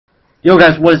Yo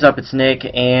guys, what is up? It's Nick,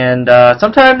 and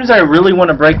sometimes I really want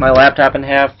to break my laptop in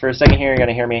half. For a second here, you're going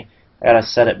to hear me. I gotta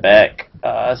set it back,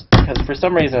 because for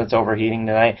some reason it's overheating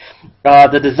tonight.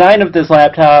 The design of this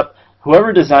laptop,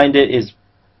 whoever designed it is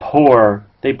poor.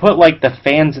 They put like the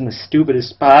fans in the stupidest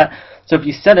spot, so if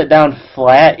you set it down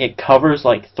flat, it covers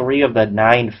like 3 of the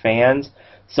 9 fans,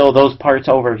 so those parts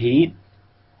overheat.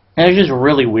 And it's just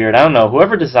really weird. I don't know.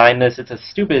 Whoever designed this, it's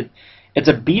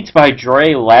a Beats by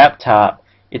Dre laptop.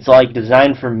 It's like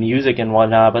designed for music and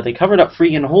whatnot, but they covered up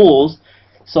freaking holes.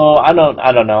 So I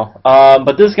don't know.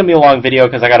 But this is gonna be a long video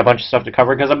because I got a bunch of stuff to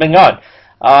cover because I've been gone.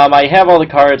 I have all the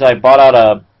cards. I bought out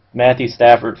a Matthew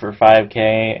Stafford for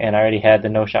 5K, and I already had the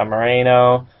Noshan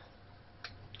Moreno.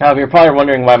 You're probably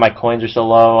wondering why my coins are so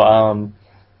low.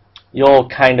 You'll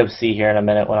kind of see here in a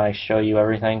minute when I show you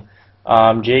everything.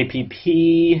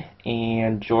 JPP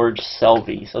and George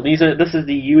Selvey. So this is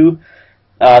the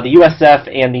USF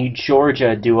and the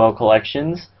Georgia Duo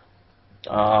collections.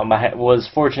 I was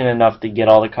fortunate enough to get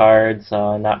all the cards,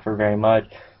 not for very much.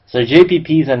 So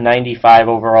JPP's a 95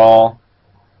 overall.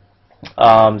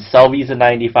 Selvey's a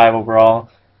 95 overall.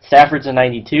 Stafford's a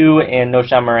 92, and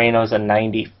Noshan Moreno's a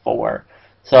 94.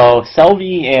 So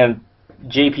Selvey and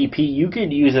JPP you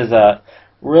could use as a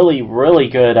really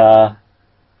good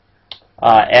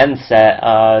end set.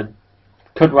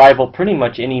 Could rival pretty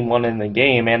much anyone in the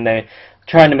game, and they're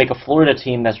trying to make a Florida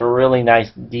team that's a really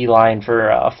nice D-line for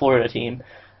a Florida team.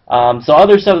 So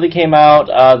other stuff that came out,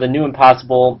 the new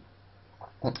Impossible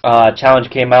challenge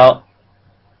came out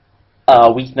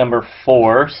week number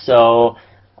 4, so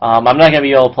I'm not going to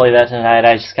be able to play that tonight.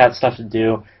 I just got stuff to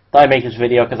do. Thought I'd make this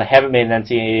video because I haven't made an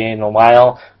NCAA in a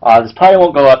while. This probably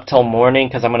won't go up till morning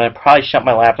because I'm going to probably shut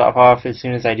my laptop off as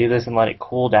soon as I do this and let it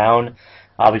cool down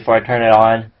before I turn it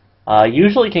on.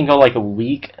 Usually can go like a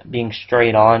week being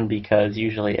straight on, because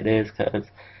usually it is, because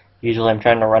usually I'm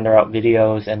trying to render out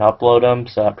videos and upload them,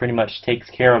 so that pretty much takes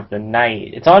care of the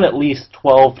night. It's on at least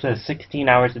 12 to 16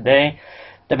 hours a day,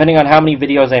 depending on how many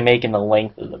videos I make and the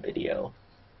length of the video.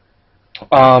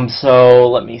 So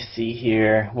let me see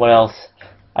here. What else?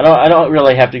 I don't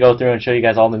really have to go through and show you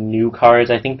guys all the new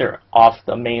cards. I think they're off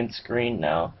the main screen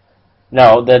now.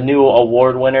 No, the new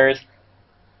award winners.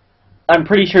 I'm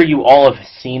pretty sure you all have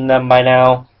seen them by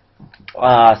now, so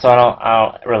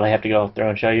I don't really have to go through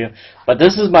and show you. But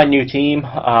this is my new team.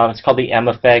 It's called the M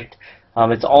Effect.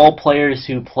 It's all players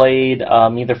who played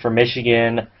either for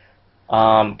Michigan,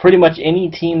 pretty much any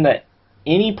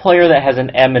player that has an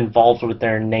M involved with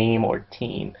their name or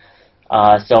team.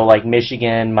 So like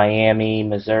Michigan, Miami,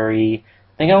 Missouri.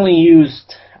 I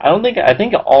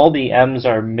think all the M's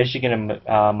are Michigan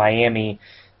and Miami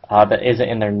that isn't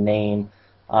in their name.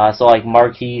 So like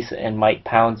Marquise and Mike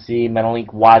Pouncey,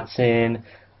 Menelik Watson,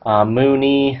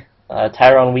 Mooney,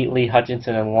 Tyrone Wheatley,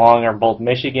 Hutchinson, and Long are both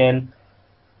Michigan.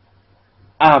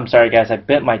 I'm sorry guys, I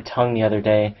bit my tongue the other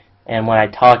day, and when I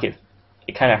talk it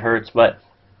kind of hurts. But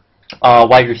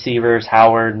wide receivers: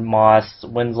 Howard, Moss,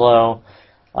 Winslow,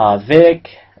 Vic,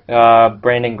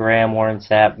 Brandon Graham, Warren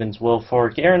Sapp, Vince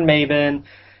Wilfork, Aaron Maben,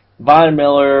 Von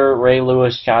Miller, Ray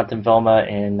Lewis, Jonathan Vilma,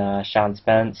 and Sean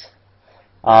Spence.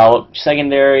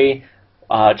 Secondary,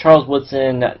 Charles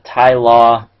Woodson, Ty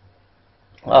Law.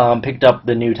 Picked up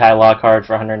the new Ty Law card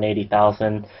for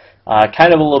 $180,000.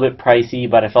 Kind of a little bit pricey,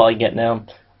 but I felt like getting him.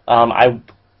 I'm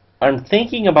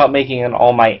thinking about making an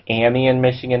all-Miami and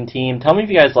Michigan team. Tell me if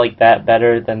you guys like that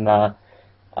better than the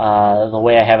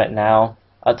way I have it now.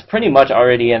 It's pretty much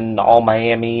already an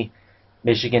all-Miami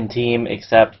Michigan team,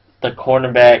 except the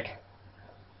quarterback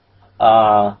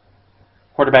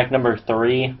number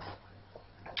 3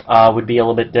 would be a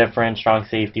little bit different. Strong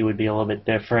safety would be a little bit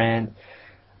different.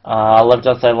 Left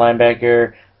outside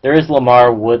linebacker, there is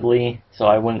Lamar Woodley, so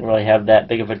I wouldn't really have that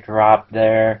big of a drop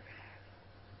there.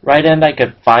 Right end, I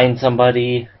could find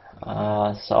somebody,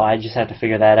 so I just have to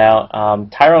figure that out.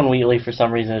 Tyrone Wheatley, for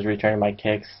some reason, is returning my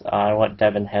kicks. I want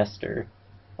Devin Hester,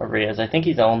 wherever he is. I think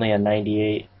he's only a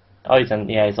 98. Oh, he's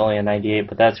only a 98,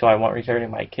 but that's who I want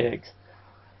returning my kicks.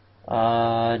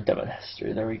 Devin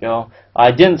Hester, there we go.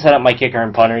 I didn't set up my kicker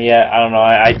and punter yet. I don't know,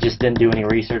 I just didn't do any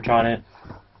research on it.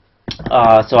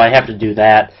 So I have to do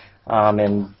that,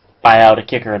 and buy out a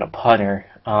kicker and a punter.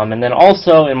 And then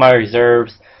also in my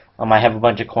reserves, I have a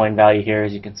bunch of coin value here.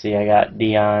 As you can see, I got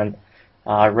Dion,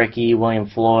 Ricky, William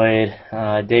Floyd,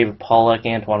 David Pollock,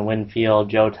 Antoine Winfield,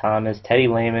 Joe Thomas, Teddy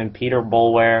Lehman, Peter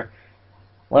Boulware,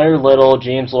 Leonard Little,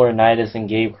 James Laurinaitis, and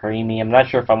Gabe Carimi. I'm not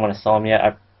sure if I want to sell them yet.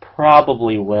 I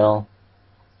probably will.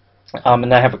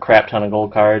 And I have a crap ton of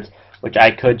gold cards, which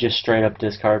I could just straight up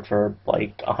discard for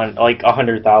like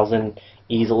 100,000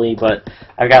 easily. But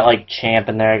I've got like Champ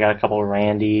in there. I got a couple of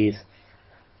Randys.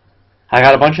 I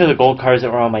got a bunch of the gold cards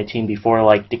that were on my team before,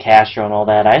 like DeCastro and all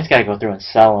that. I just gotta go through and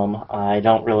sell them. I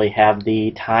don't really have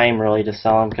the time really to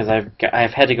sell them because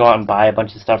I've had to go out and buy a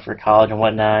bunch of stuff for college and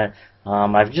whatnot.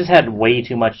 I've just had way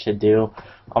too much to do.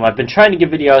 I've been trying to get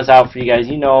videos out for you guys.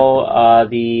 You know,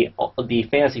 the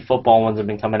fantasy football ones have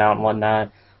been coming out and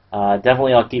whatnot.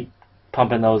 Definitely, I'll keep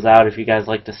pumping those out if you guys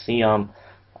like to see them,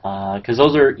 because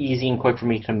those are easy and quick for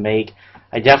me to make.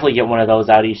 I definitely get one of those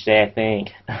out each day, I think.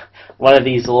 One of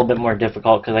these is a little bit more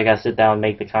difficult because I got to sit down and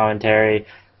make the commentary,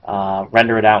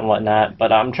 render it out and whatnot.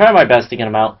 But I'm trying my best to get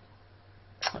them out.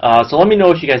 So let me know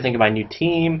what you guys think of my new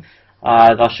team.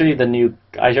 I'll show you the new.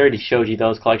 I already showed you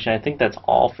those collections. I think that's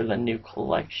all for the new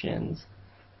collections.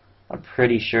 I'm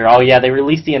pretty sure. Oh yeah, they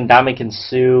released the Ndamukong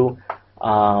Suh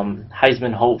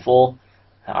Heisman hopeful.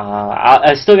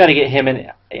 I still got to get him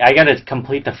in. I got to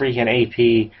complete the freaking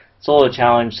AP solo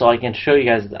challenge so I can show you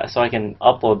guys, so I can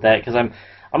upload that, because I'm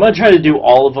gonna try to do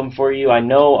all of them for you. I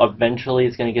know eventually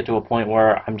it's gonna get to a point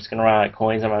where I'm just gonna run out of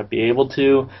coins. I might be able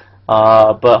to,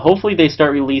 but hopefully they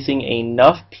start releasing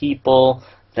enough people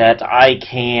that I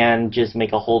can just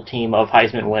make a whole team of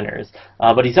Heisman winners.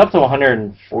 But he's up to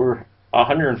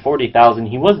 140,000.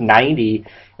 He was 90,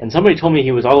 and somebody told me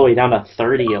he was all the way down to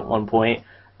 30 at one point.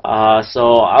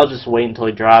 So I'll just wait until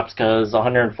he drops, because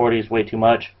 140 is way too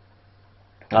much.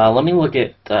 Let me look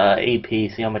at AP,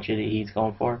 see how much he's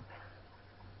going for.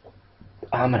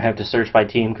 I'm going to have to search by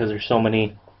team because there's so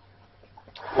many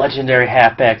legendary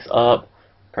halfbacks up.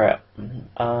 Crap.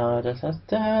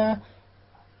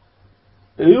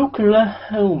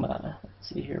 Oklahoma. Let's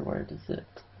see here, where is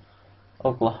it?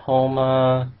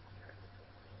 Oklahoma.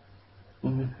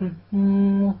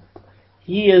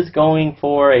 He is going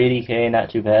for 80K, not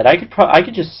too bad. I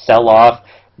could just sell off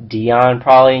Dion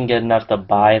probably and get enough to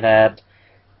buy that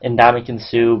Ndamukong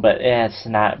Suh, but it's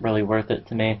not really worth it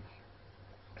to me.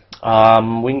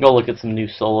 We can go look at some new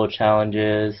solo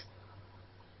challenges.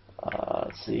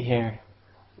 Let's see here.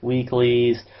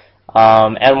 Weeklies.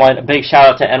 NY, big shout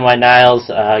out to NY Niles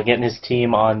getting his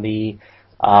team on the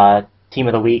Team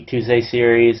of the Week Tuesday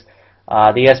series.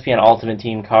 The ESPN Ultimate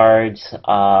Team cards.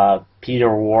 Peter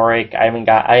Warwick. I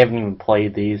haven't even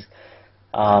played these.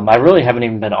 I really haven't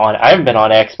even been on. I haven't been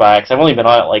on Xbox. I've only been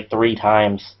on it like 3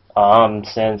 times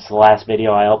since the last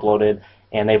video I uploaded,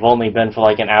 and they've only been for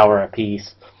like an hour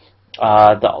apiece.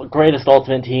 The Greatest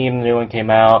Ultimate Team, the new one came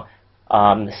out.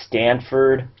 The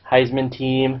Stanford Heisman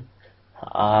Team.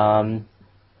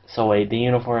 So wait, the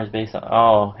uniform is based on.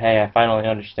 Oh, hey, I finally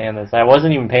understand this. I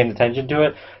wasn't even paying attention to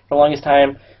it for the longest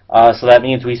time. So that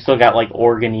means we still got like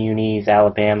Oregon unis,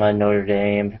 Alabama, Notre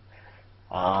Dame.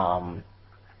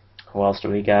 Who else do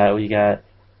we got? We got.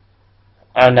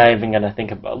 I'm not even gonna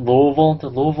think about Louisville.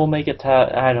 Did Louisville make it to?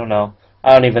 I don't know.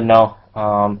 I don't even know.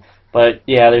 But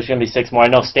yeah, there's gonna be 6 more. I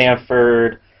know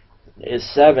Stanford is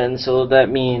 7, so that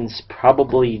means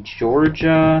probably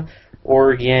Georgia,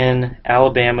 Oregon,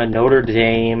 Alabama, Notre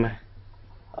Dame.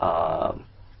 I'm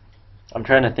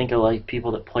trying to think of like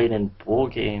people that played in bowl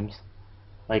games,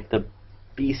 like the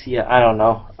BC. I don't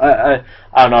know. I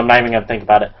don't know. I'm not even gonna think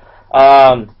about it.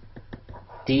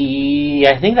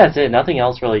 I think that's it. Nothing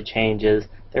else really changes.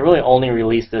 They really only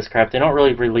release this crap. They don't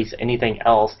really release anything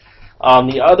else.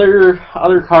 The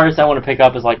other cards I want to pick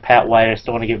up is like Pat White. I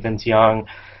still want to get Vince Young,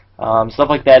 stuff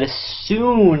like that. As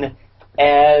soon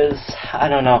as I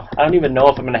don't know. I don't even know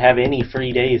if I'm going to have any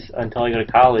free days until I go to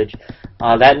college.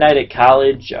 That night at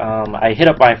college, I hit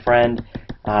up my friend.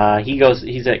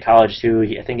 He's at college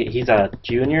too. I think he's a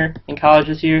junior in college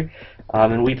this year.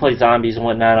 And we play zombies and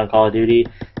whatnot on Call of Duty.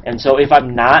 And so if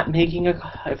I'm not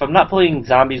playing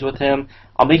zombies with him,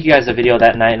 I'll make you guys a video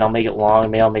that night, and I'll make it long.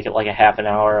 Maybe I'll make it like a half an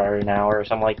hour or an hour or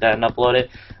something like that and upload it.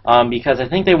 Because I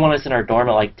think they want us in our dorm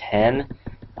at like 10,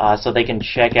 so they can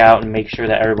check out and make sure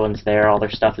that everyone's there, all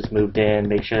their stuff is moved in,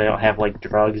 make sure they don't have like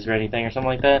drugs or anything or something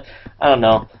like that. I don't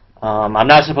know. I'm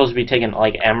not supposed to be taking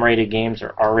like M-rated games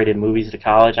or R-rated movies to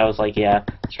college. I was like, yeah,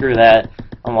 screw that.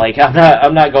 I'm like,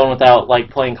 I'm not going without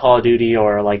like playing Call of Duty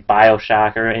or like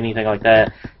BioShock or anything like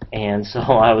that. And so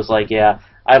I was like, yeah,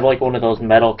 I have like one of those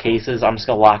metal cases. I'm just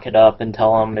gonna lock it up and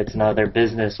tell them it's none of their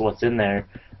business what's in there.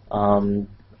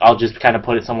 I'll just kind of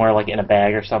put it somewhere like in a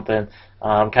bag or something.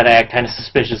 Kind of act kind of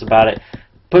suspicious about it.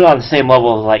 Put it on the same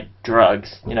level as like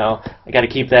drugs. You know, I gotta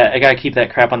keep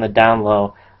that crap on the down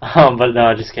low. But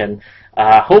no, just kidding.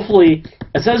 Hopefully,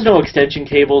 it says no extension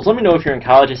cables. Let me know if you're in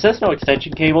college. It says no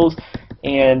extension cables,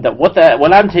 and what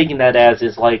I'm taking that as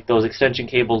is like those extension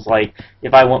cables. Like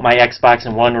if I want my Xbox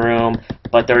in one room,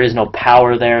 but there is no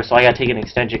power there, so I gotta take an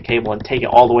extension cable and take it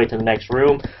all the way to the next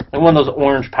room. Like one of those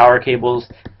orange power cables.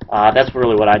 That's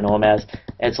really what I know them as.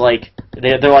 It's like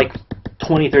they're like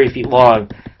 20, 30 feet long.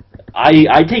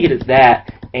 I take it as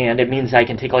that, and it means I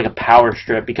can take like a power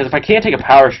strip, because if I can't take a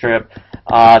power strip,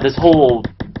 this whole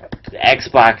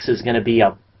Xbox is going to be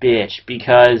a bitch,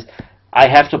 because I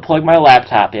have to plug my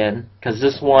laptop in, because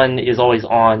this one is always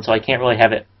on, so I can't really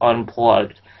have it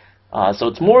unplugged. So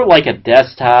it's more like a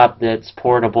desktop that's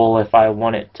portable if I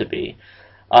want it to be.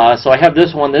 So I have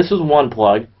this one. This is one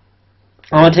plug.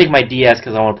 I want to take my DS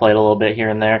because I want to play it a little bit here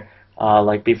and there,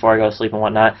 like before I go to sleep and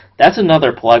whatnot. That's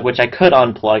another plug, which I could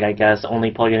unplug, I guess,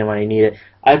 only plug it in when I need it.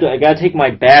 I got to take my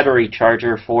battery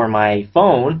charger for my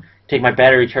phone, take my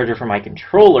battery charger for my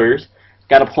controllers,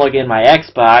 got to plug in my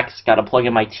Xbox, got to plug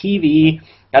in my TV,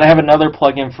 got to have another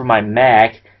plug-in for my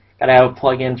Mac, got to have a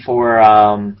plug-in for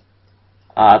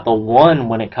the One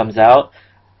when it comes out.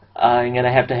 I'm going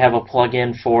to have a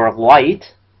plug-in for light,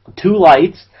 2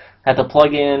 lights. I have to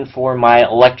plug in for my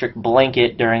electric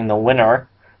blanket during the winter,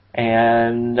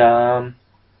 and I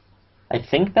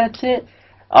think that's it.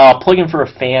 Plug in for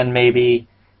a fan maybe,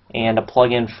 and a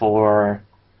plug-in for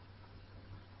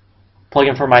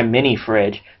my mini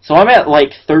fridge. So I'm at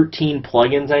like 13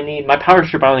 plugins I need. My power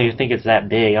strip, I don't even think it's that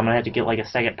big. I'm gonna have to get like a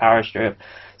second power strip.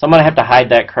 So I'm gonna have to hide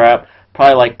that crap.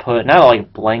 Probably like put, not like a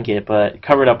blanket, but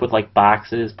cover it up with like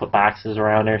boxes, put boxes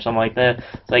around there or something like that.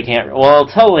 So I can't, well,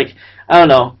 tell like, I don't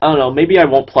know, maybe I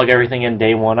won't plug everything in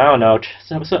day one, I don't know.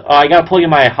 So I gotta plug in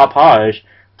my Hauppauge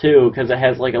too, because it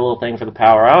has like a little thing for the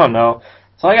power, I don't know.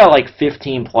 So I got like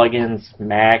 15 plugins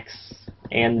max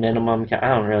and minimum, I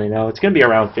don't really know. It's gonna be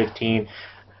around 15.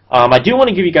 I do want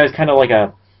to give you guys kind of like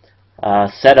a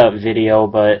setup video,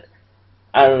 but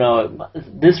I don't know,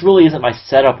 this really isn't my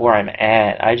setup where I'm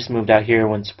at. I just moved out here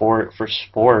for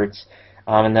sports,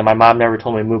 and then my mom never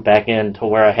told me to move back in to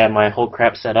where I had my whole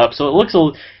crap set up. So it's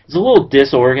a little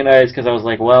disorganized, because I was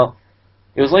like, well,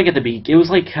 it was like at the beginning, it was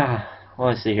like,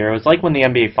 let's see here, it was like when the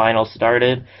NBA Finals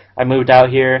started, I moved out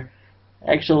here.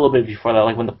 Actually, a little bit before that,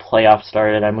 like when the playoffs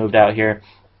started, I moved out here.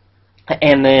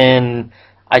 And then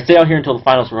I stayed out here until the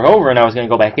finals were over, and I was going to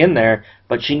go back in there,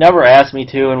 but she never asked me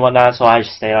to and whatnot, so I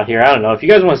just stayed out here. I don't know. If you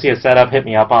guys want to see a setup, hit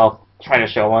me up. I'll try to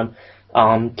show one.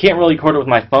 Can't really record it with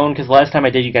my phone, because last time I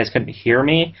did, you guys couldn't hear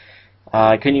me.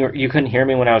 You couldn't hear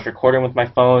me when I was recording with my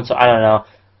phone, so I don't know.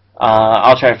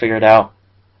 I'll try to figure it out.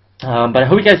 But I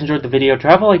hope you guys enjoyed the video.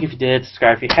 Drop a like if you did,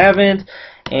 subscribe if you haven't,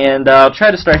 and I'll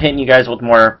try to start hitting you guys with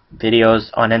more videos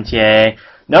on NCAA.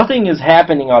 Nothing is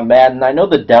happening on Madden. I know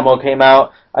the demo came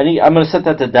out. I'm going to set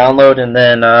that to download, and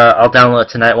then I'll download it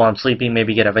tonight while I'm sleeping,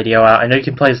 maybe get a video out. I know you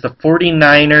can play as the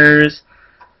 49ers,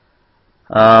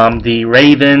 the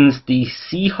Ravens, the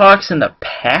Seahawks, and the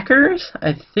Packers.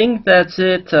 I think that's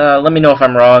it. Let me know if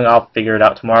I'm wrong. I'll figure it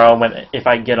out tomorrow if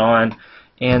I get on.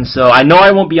 And so I know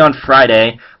I won't be on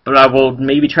Friday, but I will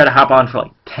maybe try to hop on for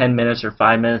like 10 minutes or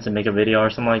 5 minutes and make a video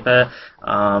or something like that.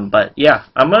 But yeah,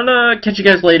 I'm going to catch you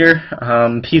guys later.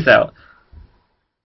 Peace out.